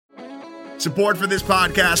Support for this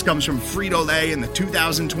podcast comes from Frito-Lay and the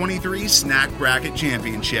 2023 Snack Bracket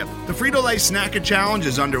Championship. The Frito-Lay Snack-A Challenge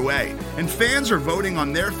is underway, and fans are voting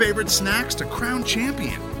on their favorite snacks to crown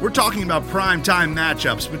champion. We're talking about prime-time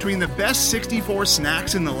matchups between the best 64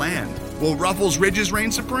 snacks in the land. Will Ruffles Ridges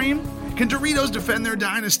reign supreme? Can Doritos defend their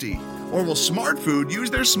dynasty? Or will Smart Food use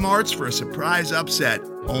their smarts for a surprise upset?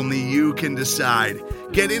 Only you can decide.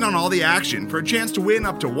 Get in on all the action for a chance to win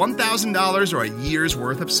up to $1,000 or a year's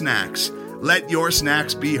worth of snacks. Let your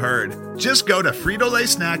snacks be heard. Just go to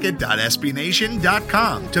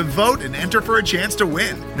fritolaysnacket.sbnation.com to vote and enter for a chance to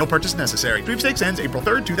win. No purchase necessary. Sweepstakes ends April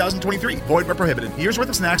 3rd, 2023. Void where prohibited. Year's worth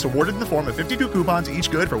of snacks awarded in the form of 52 coupons, each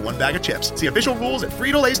good for one bag of chips. See official rules at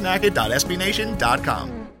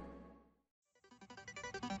fritolaysnacket.sbnation.com.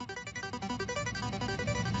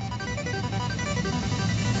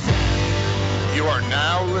 You are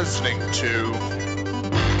now listening to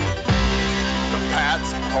the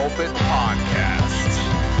Pat's Pulpit Podcast.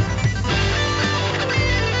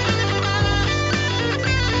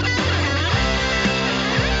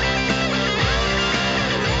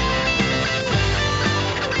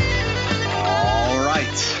 All right.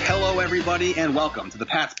 Hello, everybody, and welcome to the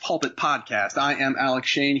Pat's Pulpit Podcast. I am Alex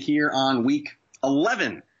Shane here on week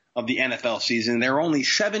 11 of the NFL season. There are only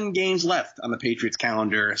 7 games left on the Patriots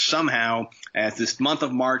calendar somehow, as this month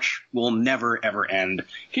of March will never, ever end.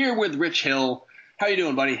 Here with Rich Hill. How you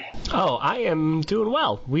doing, buddy? Oh, I am doing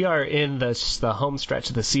well. We are in the home stretch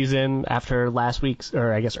of the season after last week's,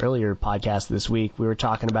 or I guess earlier podcast this week. We were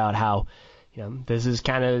talking about how, this is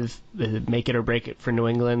kind of make it or break it for New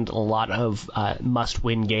England. A lot of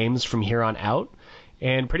must-win games from here on out.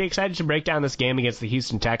 And pretty excited to break down this game against the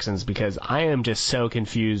Houston Texans because I am just so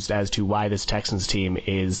confused as to why this Texans team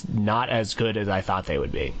is not as good as I thought they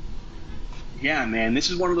would be. Yeah, man,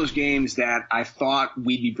 this is one of those games that I thought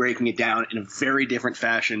we'd be breaking it down in a very different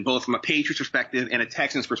fashion, both from a Patriots perspective and a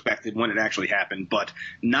Texans perspective when it actually happened. But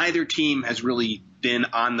neither team has really been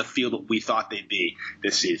on the field that we thought they'd be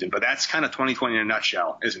this season. But that's kind of 2020 in a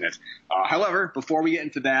nutshell, isn't it? However, before we get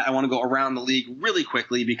into that, I want to go around the league really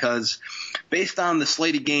quickly because based on the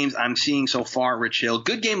slated games I'm seeing so far, Rich Hill,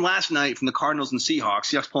 good game last night from the Cardinals and Seahawks.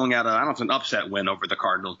 Seahawks pulling out, I don't know if it's an upset win over the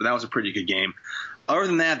Cardinals, but that was a pretty good game. Other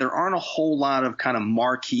than that, there aren't a whole lot of kind of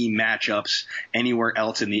marquee matchups anywhere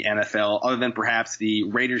else in the NFL, other than perhaps the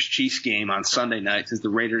Raiders-Chiefs game on Sunday night, since the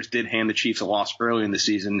Raiders did hand the Chiefs a loss early in the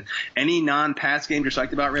season. Any non-Pats games you're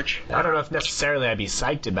psyched about, Rich? I don't know if necessarily I'd be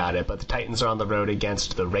psyched about it, but the Titans are on the road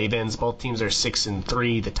against the Ravens. Both teams are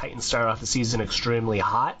 6-3. The Titans start off the season extremely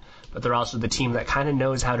hot, but they're also the team that kind of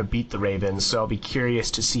knows how to beat the Ravens, so I'll be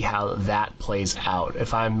curious to see how that plays out.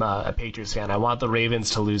 If I'm a Patriots fan, I want the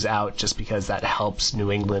Ravens to lose out just because that helps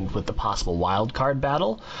New England with the possible wild card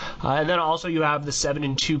battle. And then also you have the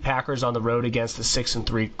 7-2 Packers on the road against the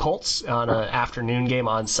 6-3 Colts on an afternoon game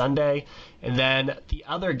on Sunday. And then the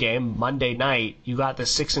other game, Monday night, you got the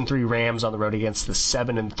 6-3 Rams on the road against the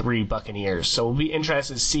 7-3 Buccaneers. So we'll be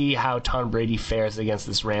interested to see how Tom Brady fares against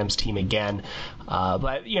this Rams team again.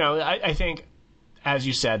 But I think, as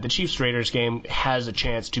you said, the Chiefs-Raiders game has a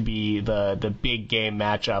chance to be the big game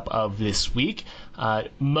matchup of this week,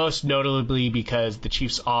 most notably because the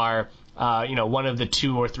Chiefs are one of the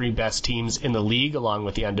 2 or 3 best teams in the league, along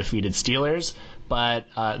with the undefeated Steelers. But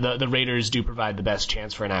the Raiders do provide the best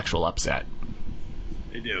chance for an actual upset.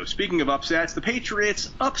 They do. Speaking of upsets, the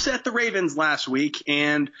Patriots upset the Ravens last week,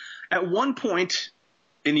 and at one point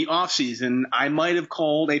in the offseason, I might have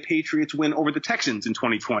called a Patriots win over the Texans in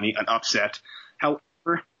 2020 an upset. However,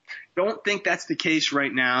 don't think that's the case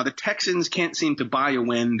right now. The Texans can't seem to buy a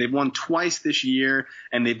win. They've won twice this year,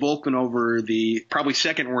 and they've both been over the probably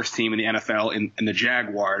second worst team in the NFL in the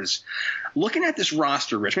Jaguars. Looking at this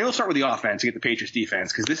roster, Rich, maybe we'll start with the offense and get the Patriots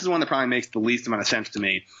defense, because this is one that probably makes the least amount of sense to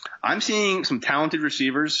me. I'm seeing some talented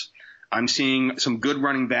receivers. I'm seeing some good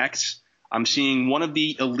running backs. I'm seeing one of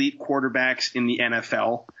the elite quarterbacks in the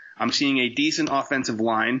NFL. I'm seeing a decent offensive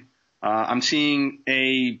line. I'm seeing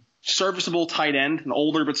a serviceable tight end, an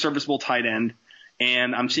older but serviceable tight end.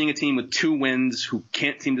 And I'm seeing a team with 2 wins who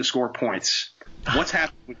can't seem to score points. What's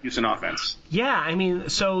happening with Houston offense? Yeah,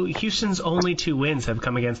 so Houston's only 2 wins have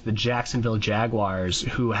come against the Jacksonville Jaguars,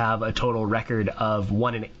 who have a total record of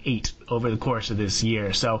 1-8 over the course of this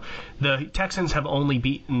year. So the Texans have only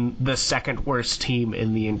beaten the second worst team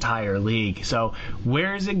in the entire league. So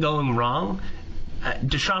where is it going wrong?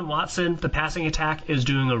 Deshaun Watson, the passing attack, is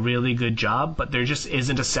doing a really good job, but there just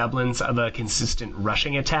isn't a semblance of a consistent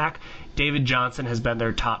rushing attack. David Johnson has been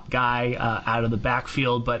their top guy out of the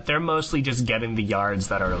backfield, but they're mostly just getting the yards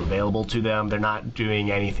that are available to them. They're not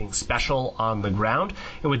doing anything special on the ground.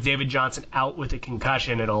 And with David Johnson out with a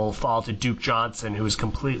concussion, it'll fall to Duke Johnson, who was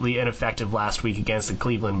completely ineffective last week against the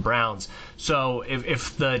Cleveland Browns. So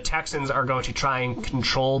if the Texans are going to try and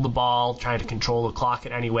control the ball, trying to control the clock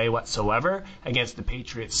in any way whatsoever against the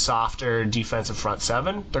Patriots' softer defensive front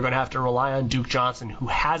seven, they're going to have to rely on Duke Johnson, who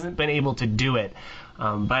hasn't been able to do it.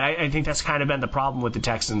 But I think that's kind of been the problem with the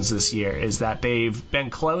Texans this year, is that they've been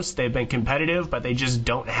close, they've been competitive, but they just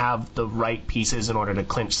don't have the right pieces in order to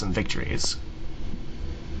clinch some victories.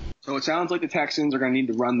 So it sounds like the Texans are going to need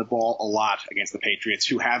to run the ball a lot against the Patriots,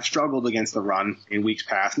 who have struggled against the run in weeks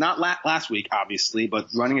past. Not last week, obviously, but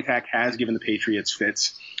running attack has given the Patriots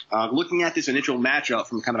fits. Looking at this initial matchup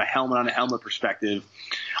from kind of a helmet-on-a-helmet perspective,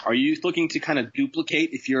 are you looking to kind of duplicate,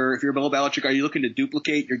 if you're Bill Belichick, are you looking to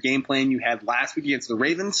duplicate your game plan you had last week against the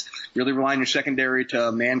Ravens, really rely on your secondary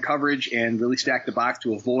to man coverage and really stack the box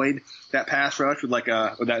to avoid that pass rush with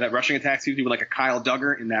that rushing attack, with like a Kyle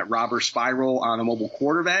Duggar in that robber spiral on a mobile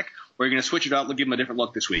quarterback? Or are you going to switch it up and give them a different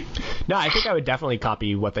look this week? No, I think I would definitely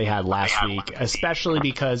copy what they had last week, especially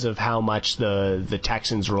because of how much the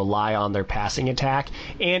Texans rely on their passing attack.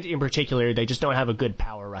 And in particular, they just don't have a good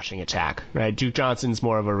power rushing attack. Right? Duke Johnson's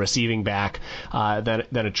more of a receiving back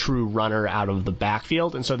than a true runner out of the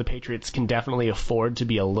backfield. And so the Patriots can definitely afford to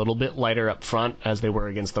be a little bit lighter up front, as they were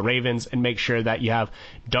against the Ravens, and make sure that you have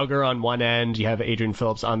Duggar on one end, you have Adrian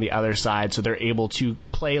Phillips on the other side, so they're able to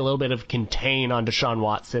play a little bit of contain on Deshaun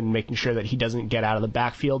Watson, making sure that he doesn't get out of the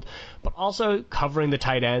backfield, but also covering the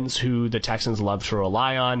tight ends, who the Texans love to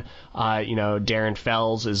rely on. Darren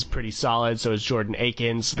Fells is pretty solid, so is Jordan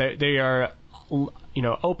Akins. They are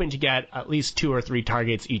open to get at least 2 or 3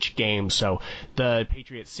 targets each game, so the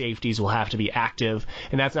Patriots safeties will have to be active,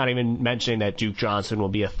 and that's not even mentioning that Duke Johnson will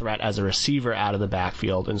be a threat as a receiver out of the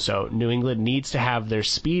backfield, and so New England needs to have their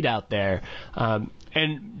speed out there,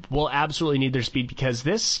 and will absolutely need their speed, because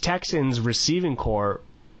this Texans receiving core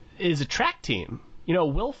is a track team.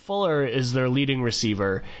 Will Fuller is their leading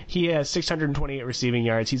receiver. He has 628 receiving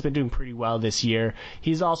yards. He's been doing pretty well this year.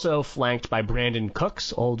 He's also flanked by Brandon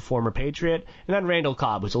Cooks, old former Patriot, and then Randall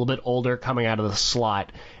Cobb, who's a little bit older, coming out of the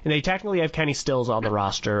slot. And they technically have Kenny Stills on the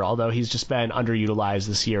roster, although he's just been underutilized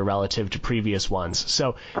this year relative to previous ones.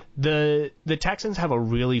 So the Texans have a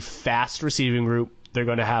really fast receiving group. They're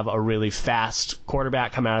going to have a really fast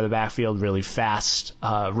quarterback come out of the backfield, really fast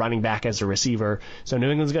running back as a receiver. So New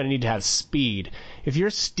England's going to need to have speed. If you're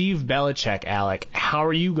Steve Belichick, Alec, how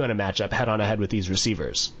are you going to match up head-on-head with these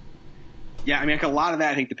receivers? Yeah, I mean, a lot of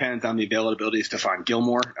that, I think, depends on the availability of Stephon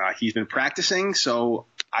Gilmore. He's been practicing, so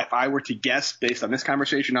if I were to guess based on this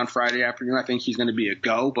conversation on Friday afternoon, I think he's going to be a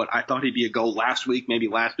go, but I thought he'd be a go last week, maybe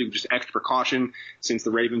last week, just extra precaution, since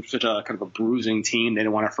the Ravens were such a kind of a bruising team. They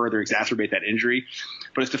didn't want to further exacerbate that injury.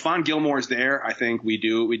 But if Stephon Gilmore is there, I think we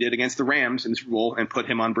do what we did against the Rams in the Super Bowl and put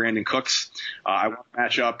him on Brandon Cooks. I want to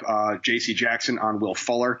match up J.C. Jackson on Will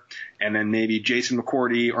Fuller, and then maybe Jason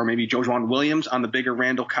McCourty or maybe Jojuan Williams on the bigger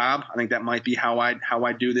Randall Cobb. I think that might be how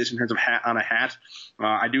I do this in terms of hat on a hat.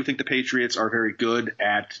 I do think the Patriots are very good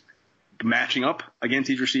at matching up against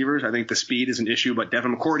these receivers. I think the speed is an issue, but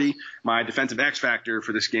Devin McCourty, my defensive X factor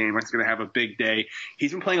for this game, is going to have a big day.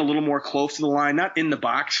 He's been playing a little more close to the line, not in the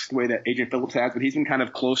box the way that Adrian Phillips has, but he's been kind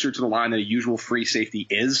of closer to the line than a usual free safety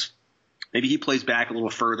is. Maybe he plays back a little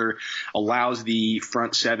further, allows the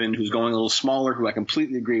front seven, who's going a little smaller, who I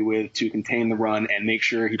completely agree with, to contain the run and make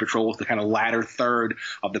sure he patrols the kind of latter third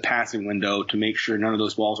of the passing window to make sure none of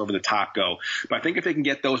those balls over the top go. But I think if they can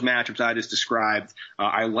get those matchups I just described,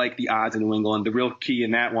 I like the odds in New England. The real key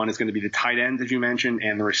in that one is going to be the tight ends, as you mentioned,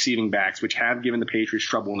 and the receiving backs, which have given the Patriots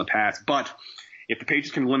trouble in the past. But if the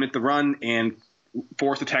Patriots can limit the run and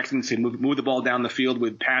force the Texans to move the ball down the field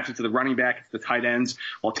with passes to the running back, to the tight ends,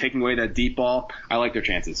 while taking away that deep ball, I like their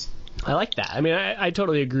chances. I like that. I mean, I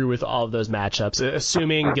totally agree with all of those matchups.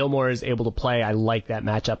 Assuming Gilmore is able to play, I like that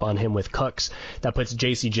matchup on him with Cooks. That puts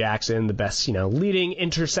J.C. Jackson, the best, leading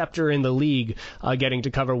interceptor in the league, getting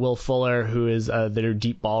to cover Will Fuller, who is their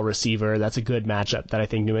deep ball receiver. That's a good matchup that I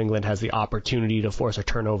think New England has the opportunity to force a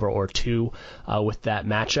turnover or two with that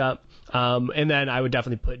matchup. And then I would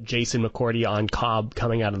definitely put Jason McCourty on Cobb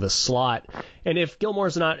coming out of the slot. And if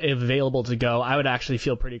Gilmore's not available to go, I would actually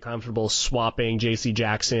feel pretty comfortable swapping J.C.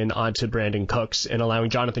 Jackson onto Brandon Cooks and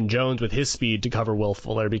allowing Jonathan Jones with his speed to cover Will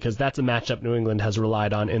Fuller, because that's a matchup New England has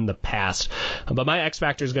relied on in the past. But my X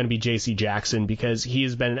factor is going to be J.C. Jackson, because he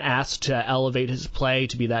has been asked to elevate his play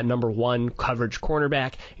to be that number one coverage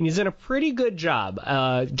cornerback, and he's done a pretty good job.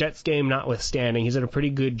 Jets game notwithstanding, he's done a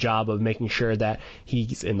pretty good job of making sure that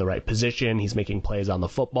he's in the right position, he's making plays on the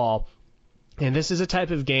football. And this is a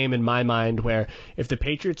type of game in my mind where if the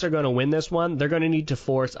Patriots are going to win this one, they're going to need to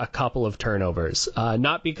force a couple of turnovers.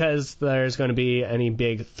 Not because there's going to be any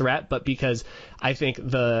big threat, but because I think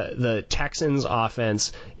the Texans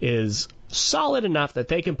offense is solid enough that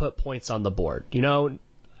they can put points on the board. You know,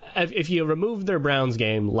 if you remove their Browns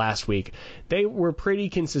game last week, they were pretty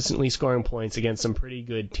consistently scoring points against some pretty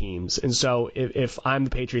good teams. And so if I'm the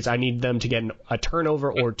Patriots, I need them to get a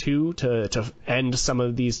turnover or two to end some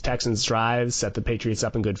of these Texans drives, set the Patriots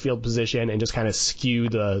up in good field position, and just kind of skew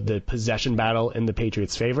the possession battle in the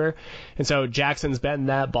Patriots' favor. And so Jackson's been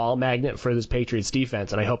that ball magnet for this Patriots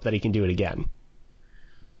defense, and I hope that he can do it again.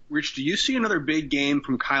 Rich, do you see another big game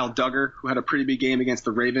from Kyle Duggar, who had a pretty big game against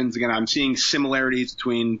the Ravens? Again, I'm seeing similarities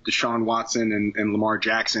between Deshaun Watson and Lamar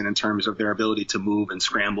Jackson in terms of their ability to move and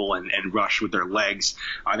scramble and rush with their legs.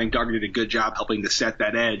 I think Duggar did a good job helping to set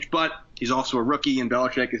that edge, but he's also a rookie, and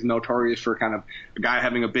Belichick is notorious for kind of a guy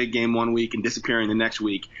having a big game one week and disappearing the next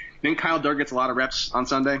week. Think Kyle Duggar gets a lot of reps on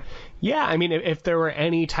Sunday? Yeah, I mean, if there were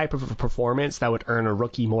any type of a performance that would earn a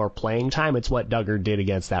rookie more playing time, it's what Duggar did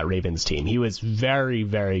against that Ravens team. He was very,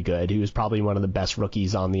 very good. He was probably one of the best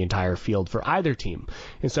rookies on the entire field for either team.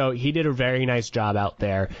 And so he did a very nice job out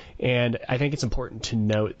there. And I think it's important to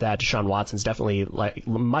note that Deshaun Watson's definitely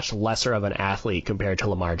much lesser of an athlete compared to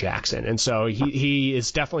Lamar Jackson. And so he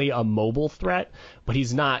is definitely a mobile threat, but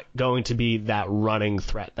he's not going to be that running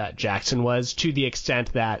threat that Jackson was, to the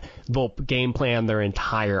extent that they'll game plan their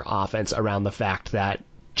entire offense around the fact that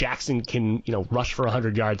Jackson can, rush for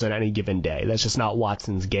 100 yards on any given day. That's just not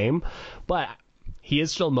Watson's game. But he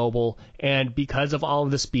is still mobile, and because of all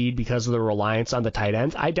of the speed, because of the reliance on the tight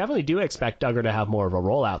ends, I definitely do expect Duggar to have more of a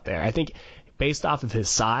role out there. I think based off of his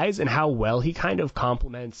size and how well he kind of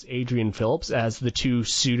complements Adrian Phillips as the two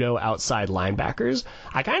pseudo outside linebackers,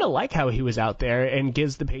 I kind of like how he was out there and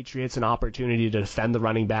gives the Patriots an opportunity to defend the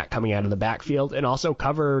running back coming out of the backfield and also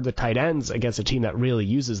cover the tight ends against a team that really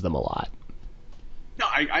uses them a lot. No,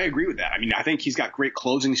 I agree with that. I mean, I think he's got great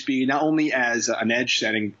closing speed, not only as an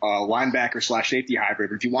edge-setting linebacker/safety hybrid,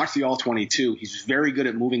 but if you watch the All-22, he's very good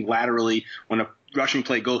at moving laterally when a rushing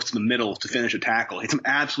play goes to the middle to finish a tackle. Hit some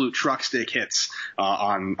absolute truck stick hits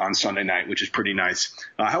on Sunday night, which is pretty nice.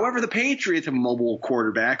 However, the Patriots have a mobile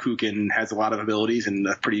quarterback who has a lot of abilities and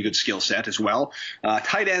a pretty good skill set as well.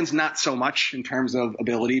 Tight ends, not so much in terms of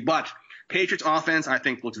ability, but Patriots offense, I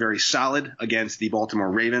think, looks very solid against the Baltimore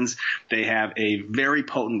Ravens. They have a very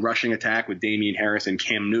potent rushing attack with Damian Harris and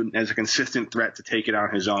Cam Newton as a consistent threat to take it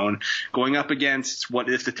on his own, going up against what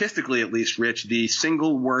is statistically, at least, Rich, the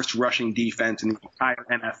single worst rushing defense in the entire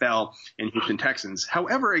NFL in Houston Texans.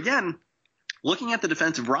 However, again, looking at the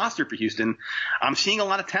defensive roster for Houston, I'm seeing a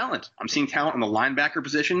lot of talent. I'm seeing talent on the linebacker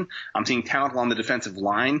position. I'm seeing talent on the defensive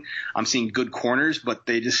line. I'm seeing good corners, but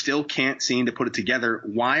they just still can't seem to put it together.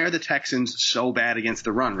 Why are the Texans so bad against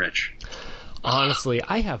the run, Rich? Honestly,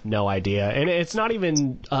 I have no idea. And it's not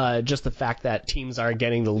even just the fact that teams are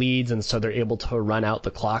getting the leads and so they're able to run out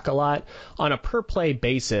the clock a lot. On a per-play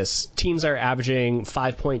basis, teams are averaging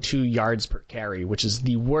 5.2 yards per carry, which is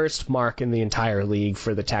the worst mark in the entire league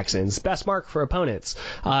for the Texans. Best mark for opponents.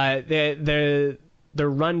 Their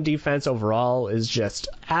run defense overall is just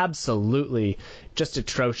absolutely just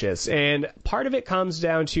atrocious. And part of it comes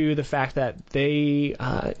down to the fact that they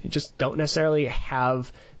just don't necessarily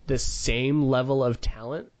have the same level of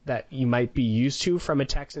talent that you might be used to from a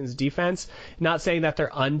Texans defense. Not saying that they're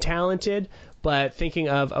untalented, but thinking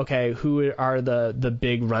of, okay, who are the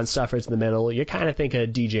big run stuffers in the middle, you kind of think of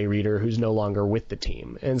DJ Reader, who's no longer with the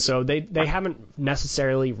team. And so they haven't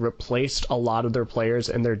necessarily replaced a lot of their players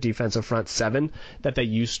in their defensive front seven that they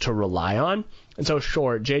used to rely on. And so,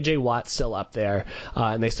 sure, J.J. Watt's still up there,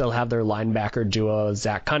 and they still have their linebacker duo,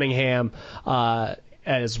 Zach Cunningham,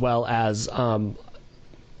 as well as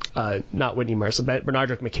not Whitney Mercer, but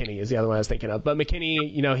Bernardrick McKinney is the other one I was thinking of. But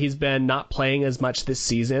McKinney, he's been not playing as much this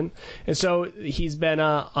season, and so he's been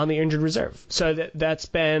on the injured reserve. So that's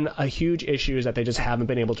been a huge issue, is that they just haven't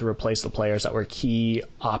been able to replace the players that were key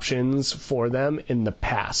options for them in the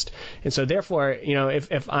past. And so therefore,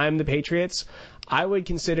 if I'm the Patriots, I would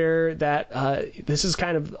consider that this is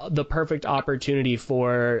kind of the perfect opportunity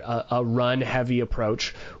for a run-heavy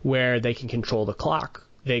approach where they can control the clock.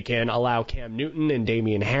 They can allow Cam Newton and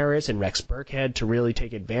Damian Harris and Rex Burkhead to really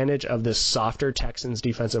take advantage of this softer Texans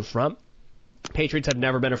defensive front. Patriots have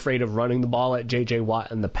never been afraid of running the ball at J.J.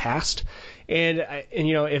 Watt in the past. And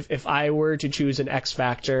if I were to choose an X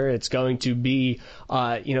factor, it's going to be,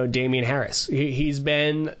 Damian Harris. He's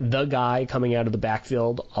been the guy coming out of the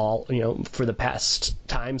backfield for the past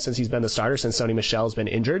time since he's been the starter, since Sony Michel's been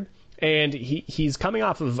injured. And he's coming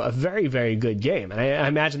off of a very, very good game. And I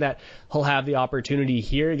imagine that he'll have the opportunity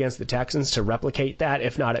here against the Texans to replicate that,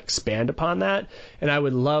 if not expand upon that. And I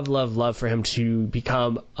would love, love, love for him to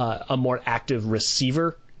become a more active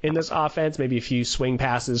receiver in this offense, maybe a few swing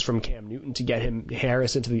passes from Cam Newton to get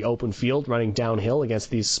Harris into the open field running downhill against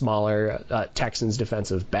these smaller Texans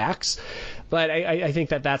defensive backs. But I think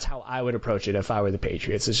that's how I would approach it if I were the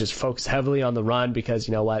Patriots. It's just focus heavily on the run, because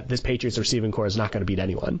you know what? This Patriots receiving core is not going to beat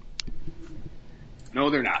anyone. No,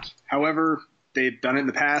 they're not. However, they've done it in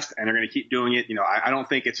the past, and they're going to keep doing it. I don't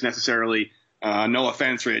think it's necessarily, no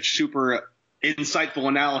offense, Rich, super insightful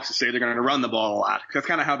analysis to say they're going to run the ball a lot. That's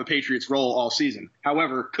kind of how the Patriots roll all season.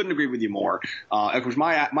 However, couldn't agree with you more. It was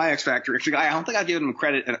my X factor. Actually, I don't think I've given him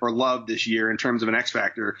credit or love this year in terms of an X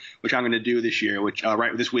factor, which I'm going to do this year,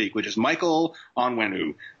 this week, which is Michael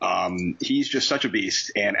Onwenu. He's just such a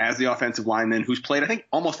beast, and as the offensive lineman who's played, I think,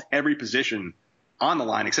 almost every position on the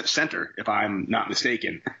line except center, if I'm not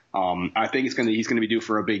mistaken. I think he's going to be due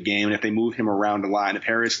for a big game, and if they move him around the line, if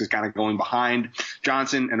Harris is kind of going behind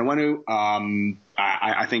Johnson and Onwenu,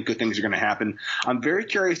 I think good things are going to happen. I'm very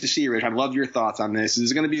curious to see, Rich. I'd love your thoughts on this.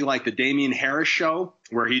 Is it going to be like the Damian Harris show,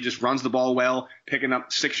 where he just runs the ball well, picking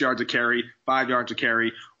up 6 yards of carry, 5 yards of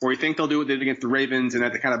carry, or you think they'll do what they did against the Ravens and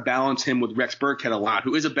that they kind of balance him with Rex Burkhead a lot,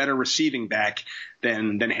 who is a better receiving back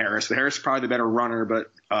than Harris. But Harris is probably the better runner,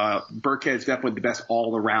 but Burkhead is definitely the best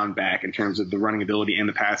all-around back in terms of the running ability and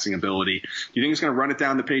the passing ability. Do you think it's going to run it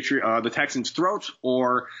down the Texans' throats,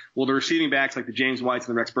 or will the receiving backs like the James Whites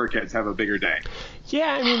and the Rex Burkheads have a bigger day?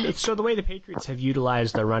 Yeah, so the way the Patriots have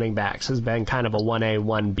utilized their running backs has been kind of a 1A,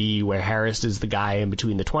 1B, where Harris is the guy in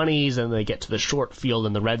between the 20s, and they get to the short field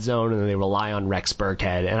in the red zone, and they rely on Rex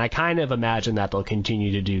Burkhead. And I kind of imagine that they'll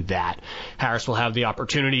continue to do that. Harris will have the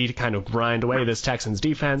opportunity to kind of grind away this Texans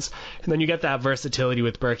defense, and then you get that versatility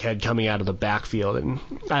with Burkhead coming out of the backfield. And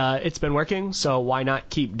it's been working, so why not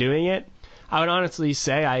keep doing it? I would honestly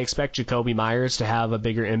say I expect Jacoby Myers to have a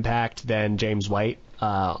bigger impact than James White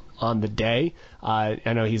on the day. I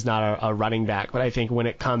know he's not a running back, but I think when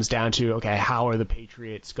it comes down to, okay, how are the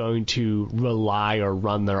Patriots going to rely or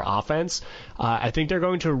run their offense, I think they're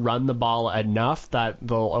going to run the ball enough that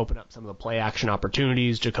they'll open up some of the play action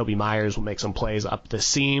opportunities. Jacoby Myers will make some plays up the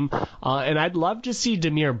seam. And I'd love to see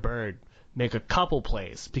Damiere Byrd make a couple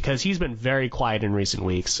plays, because he's been very quiet in recent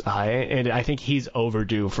weeks, and I think he's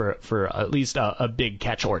overdue for at least a big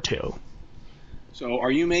catch or two. So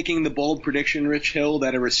are you making the bold prediction, Rich Hill,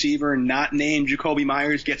 that a receiver not named Jacoby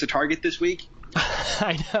Myers gets a target this week?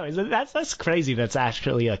 I know. That's crazy. That's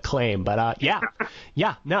actually a claim. But yeah.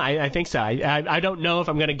 No, I think so. I don't know if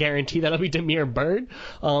I'm going to guarantee that'll be Damiere Byrd,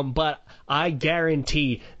 but I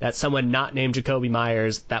guarantee that someone not named Jacoby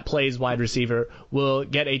Myers that plays wide receiver will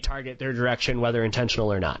get a target their direction, whether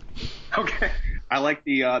intentional or not. Okay. I like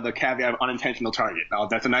the caveat of unintentional target. Now,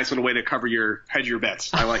 that's a nice little way to hedge your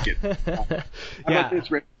bets. I like it. How about this,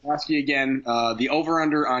 Rick? I'll ask you again. The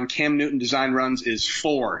over-under on Cam Newton design runs is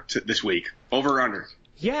 4 this week. Over-under.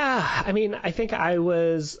 Yeah, I mean, I think I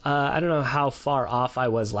was, I don't know how far off I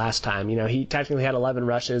was last time. He technically had 11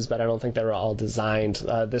 rushes, but I don't think they were all designed.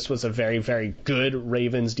 This was a very, very good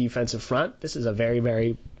Ravens defensive front. This is a very,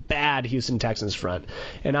 very bad Houston Texans front.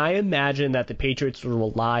 And I imagine that the Patriots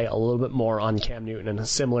will rely a little bit more on Cam Newton in a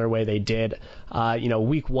similar way they did,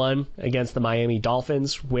 week 1 against the Miami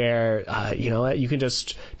Dolphins, where, you can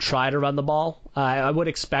just try to run the ball. I would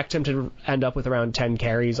expect him to end up with around 10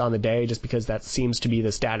 carries on the day, just because that seems to be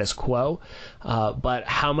the status quo. But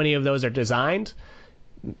how many of those are designed?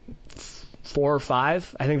 4 or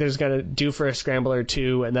 5. I think there's going to do for a scramble or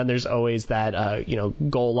two, and then there's always that,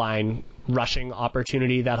 goal line rushing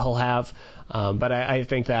opportunity that he'll have. But I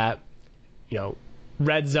think that,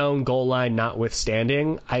 red zone, goal line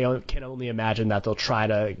notwithstanding, I can only imagine that they'll try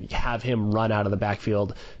to have him run out of the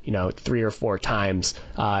backfield, 3 or 4 times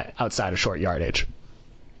outside of short yardage.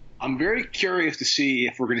 I'm very curious to see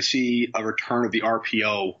if we're going to see a return of the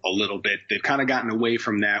RPO a little bit. They've kind of gotten away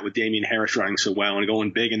from that with Damian Harris running so well and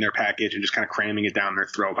going big in their package and just kind of cramming it down their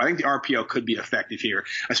throat. But I think the RPO could be effective here,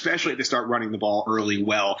 especially if they start running the ball early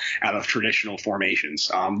well out of traditional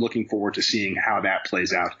formations. I'm looking forward to seeing how that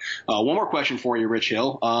plays out. One more question for you, Rich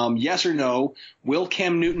Hill. Yes or no, will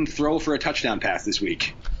Cam Newton throw for a touchdown pass this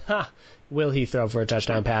week? Will he throw for a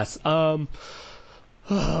touchdown pass?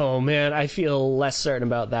 Oh, man, I feel less certain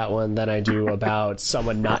about that one than I do about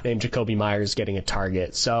someone not named Jacoby Myers getting a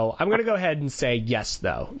target. So I'm going to go ahead and say yes,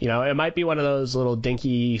 though. You know, it might be one of those little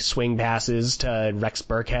dinky swing passes to Rex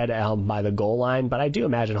Burkhead by the goal line, but I do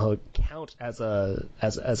imagine he'll count as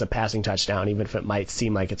a passing touchdown, even if it might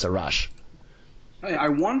seem like it's a rush. I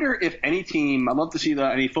wonder if any team, I'd love to see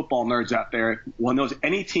any football nerds out there, one knows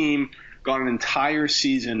any team gone an entire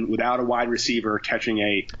season without a wide receiver catching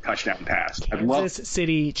a touchdown pass. Kansas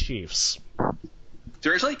City Chiefs.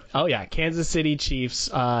 Seriously? Oh, yeah. Kansas City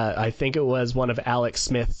Chiefs. I think it was one of Alex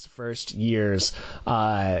Smith's first years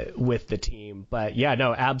with the team. But, yeah,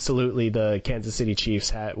 no, absolutely. The Kansas City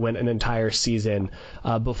Chiefs went an entire season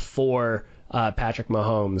before Patrick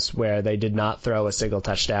Mahomes where they did not throw a single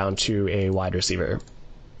touchdown to a wide receiver.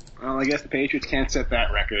 Well, I guess the Patriots can't set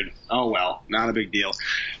that record. Oh, well, not a big deal.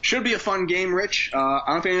 Should be a fun game, Rich. I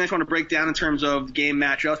don't know if anything else want to break down in terms of game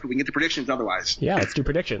matchups, but we can get to predictions otherwise. Yeah, let's do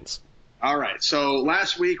predictions. All right. So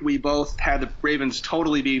last week we both had the Ravens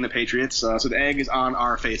totally beating the Patriots. So the egg is on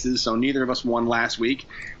our faces. So neither of us won last week,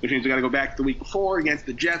 which means we got to go back to the week before against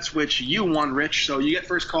the Jets, which you won, Rich. So you get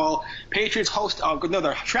first call. Patriots host.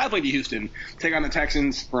 They're traveling to Houston, take on the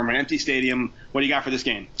Texans from an empty stadium. What do you got for this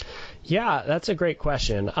game? Yeah, that's a great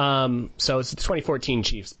question. So it's the 2014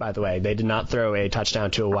 Chiefs, by the way. They did not throw a touchdown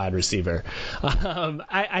to a wide receiver.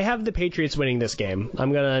 I have the Patriots winning this game.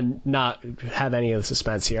 I'm going to not have any of the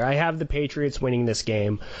suspense here. I have the Patriots winning this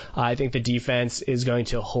game. I think the defense is going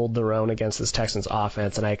to hold their own against this Texans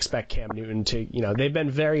offense, and I expect Cam Newton to, they've been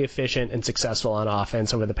very efficient and successful on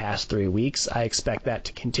offense over the past 3 weeks. I expect that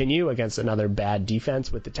to continue against another bad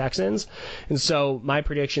defense with the Texans. And so my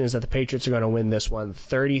prediction is that the Patriots are going to win this one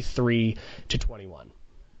 33-21.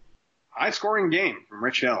 High-scoring game from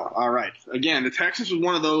Rich Hill. All right. Again, the Texans was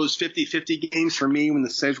one of those 50-50 games for me when the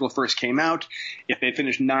schedule first came out. If they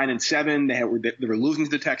finished 9-7, they were losing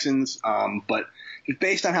to the Texans. But just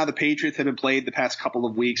based on how the Patriots have been played the past couple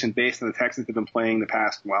of weeks and based on the Texans have been playing the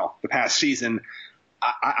past season,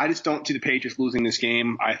 I just don't see the Patriots losing this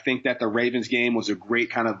game. I think that the Ravens game was a great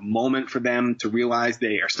kind of moment for them to realize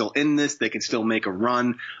they are still in this. They can still make a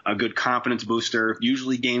run, a good confidence booster.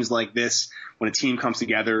 Usually games like this, when a team comes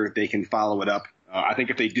together, they can follow it up. I think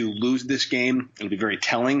if they do lose this game, it'll be very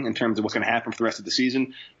telling in terms of what's going to happen for the rest of the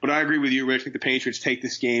season. But I agree with you, Rich. I think the Patriots take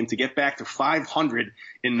this game to get back to 500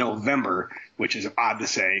 in November, which is odd to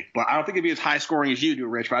say. But I don't think it'll be as high scoring as you do,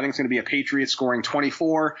 Rich. But I think it's going to be a Patriots scoring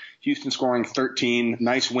 24, Houston scoring 13.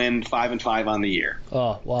 Nice win, 5-5 on the year.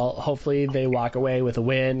 Oh, well, hopefully they walk away with a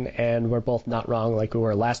win, and we're both not wrong like we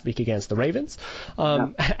were last week against the Ravens.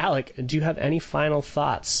 Alec, do you have any final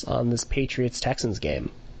thoughts on this Patriots-Texans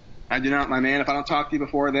game? I do not, my man. If I don't talk to you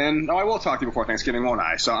before then, I will talk to you before Thanksgiving, won't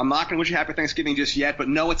I? So I'm not going to wish you happy Thanksgiving just yet, but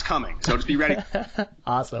no, it's coming. So just be ready.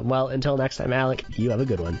 Awesome. Well, until next time, Alec, you have a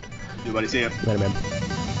good one. You, buddy. See ya. Later,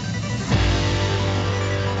 man.